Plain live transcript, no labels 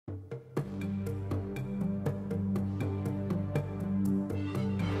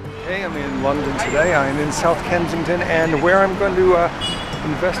Okay, I'm in London today. I'm in South Kensington, and where I'm going to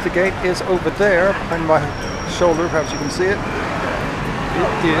investigate is over there behind my shoulder. Perhaps you can see it.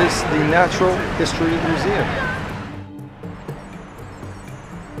 It is the Natural History Museum.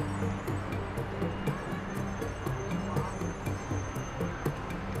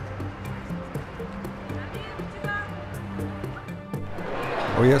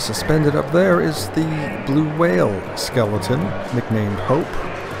 Oh yes, suspended up there is the blue whale skeleton, nicknamed Hope.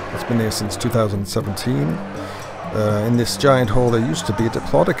 It's been there since 2017. In this giant hole there used to be a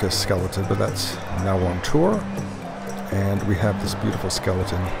Diplodocus skeleton, but that's now on tour. And we have this beautiful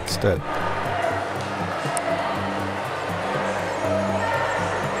skeleton instead.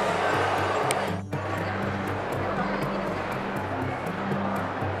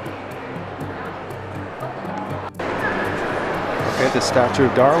 The statue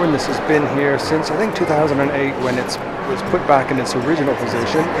of Darwin. This has been here since I think 2008 when it was put back in its original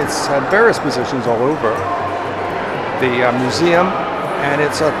position. It's had various positions all over the museum, and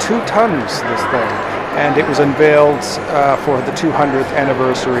it's 2 tons, this thing. And it was unveiled for the 200th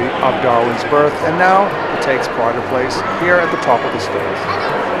anniversary of Darwin's birth, and now it takes pride of place here at the top of the stairs.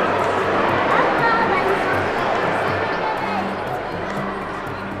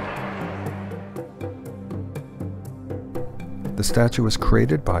 The statue was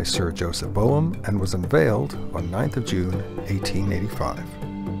created by Sir Joseph Boehm and was unveiled on 9th of June, 1885.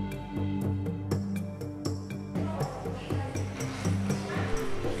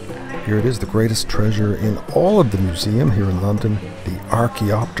 Here it is, the greatest treasure in all of the museum here in London, the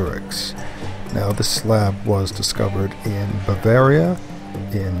Archaeopteryx. Now this slab was discovered in Bavaria,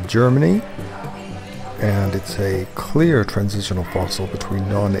 in Germany, and it's a clear transitional fossil between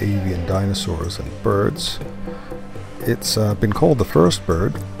non-avian dinosaurs and birds. It's been called the first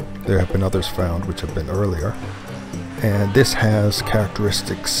bird. There have been others found which have been earlier. And this has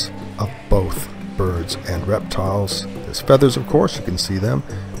characteristics of both birds and reptiles. There's feathers, of course, you can see them.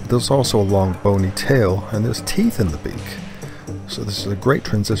 There's also a long bony tail, and there's teeth in the beak. So this is a great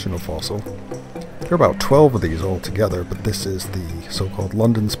transitional fossil. There are about 12 of these altogether, but this is the so-called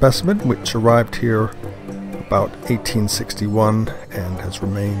London specimen, which arrived here about 1861 and has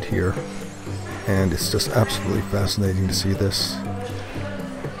remained here. And it's just absolutely fascinating to see this.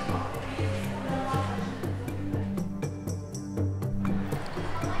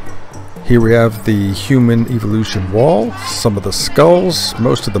 Here we have the human evolution wall. Some of the skulls,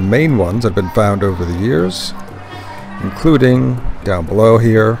 most of the main ones have been found over the years, including down below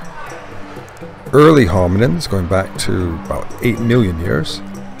here, early hominins going back to about 8 million years.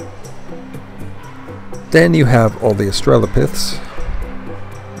 Then you have all the Australopiths.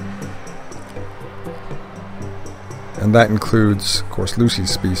 And that includes, of course, Lucy's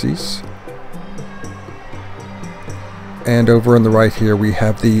species. And over on the right here we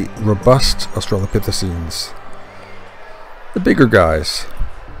have the robust Australopithecines, the bigger guys.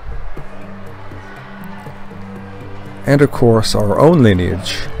 And of course our own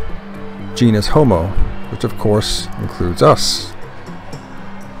lineage, genus Homo, which of course includes us.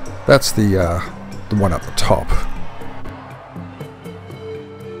 That's the one at the top.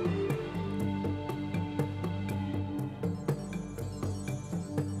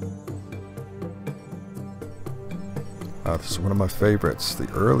 This is one of my favorites, the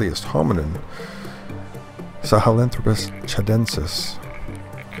earliest hominin, Sahelanthropus tchadensis.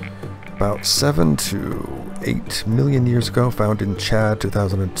 About 7 to 8 million years ago, found in Chad,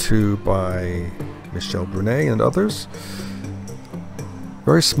 2002 by Michel Brunet and others.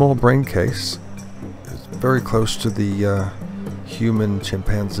 Very small brain case. It's very close to the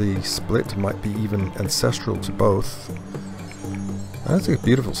human-chimpanzee split, might be even ancestral to both. That's a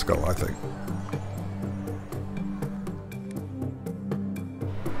beautiful skull, I think.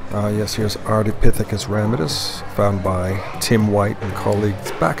 Yes, here's Ardipithicus ramidus, found by Tim White and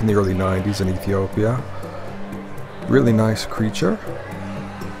colleagues back in the early 90s in Ethiopia. Really nice creature.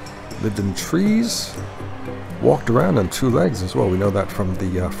 Lived in trees. Walked around on 2 legs as well. We know that from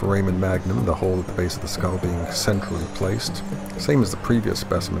the foramen magnum, the hole at the base of the skull being centrally placed. Same as the previous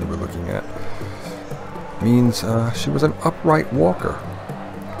specimen we're looking at. Means she was an upright walker.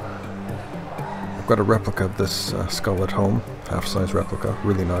 I've got a replica of this skull at home. Half-size replica,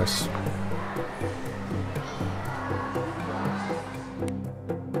 really nice.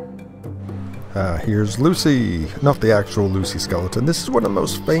 Here's Lucy, not the actual Lucy skeleton. This is one of the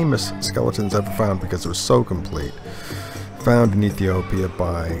most famous skeletons ever found because it was so complete. Found in Ethiopia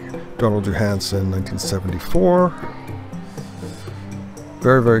by Donald Johansen, 1974.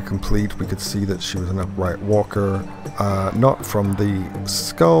 Very, very complete. We could see that she was an upright walker, not from the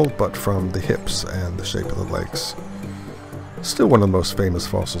skull, but from the hips and the shape of the legs. Still one of the most famous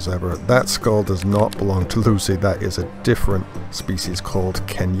fossils ever. That skull does not belong to Lucy. That is a different species called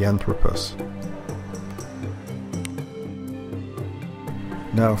Neanderthals.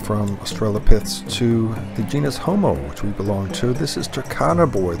 Now from Australopiths to the genus Homo, which we belong to. This is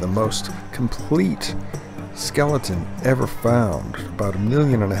Turkana Boy, the most complete skeleton ever found. About 1.5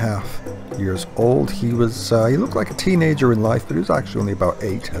 million years old. He looked like a teenager in life, but he was actually only about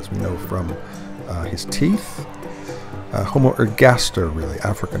 8, as we know from his teeth. Homo ergaster, really,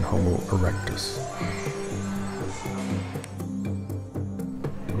 African Homo erectus.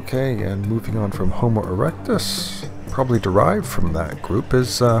 Okay, and moving on from Homo erectus, probably derived from that group,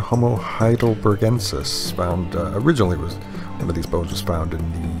 is Homo heidelbergensis. Found originally was one of these bones was found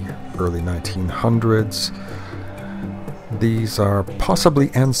in the early 1900s. These are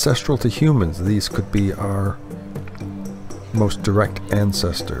possibly ancestral to humans. These could be our most direct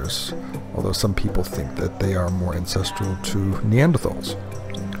ancestors, although some people think that they are more ancestral to Neanderthals.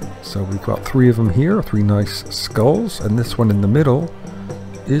 So we've got 3 of them here, 3 nice skulls, and this one in the middle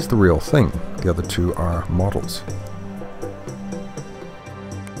is the real thing. The other 2 are models.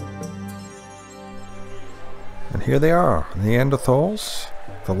 And here they are, Neanderthals,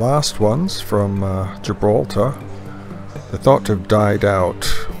 the last ones from Gibraltar. They're thought to have died out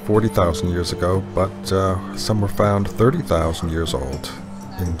 40,000 years ago, but some were found 30,000 years old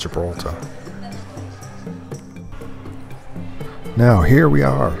in Gibraltar. Now here we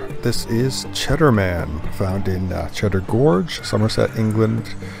are. This is Cheddar Man, found in Cheddar Gorge, Somerset,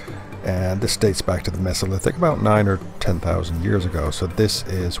 England, and this dates back to the Mesolithic, about 9 or 10,000 years ago. So this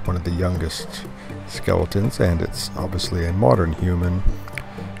is one of the youngest skeletons, and it's obviously a modern human,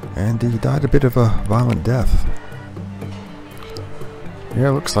 and he died a bit of a violent death. Yeah,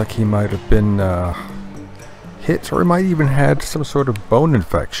 it looks like he might have been hit, or he might even had some sort of bone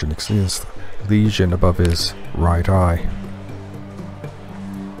infection. You can see his lesion above his right eye.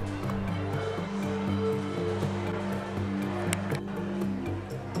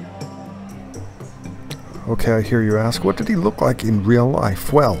 Okay, I hear you ask, what did he look like in real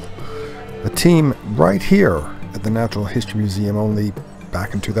life? Well, the team right here at the Natural History Museum only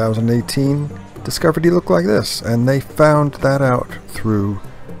back in 2018 discovered he looked like this, and they found that out through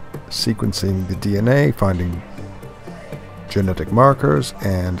sequencing the DNA, finding genetic markers,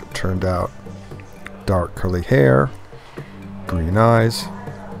 and turned out dark curly hair, green eyes,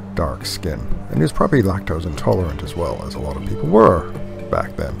 dark skin. And he was probably lactose intolerant as well, as a lot of people were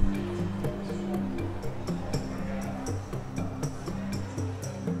back then.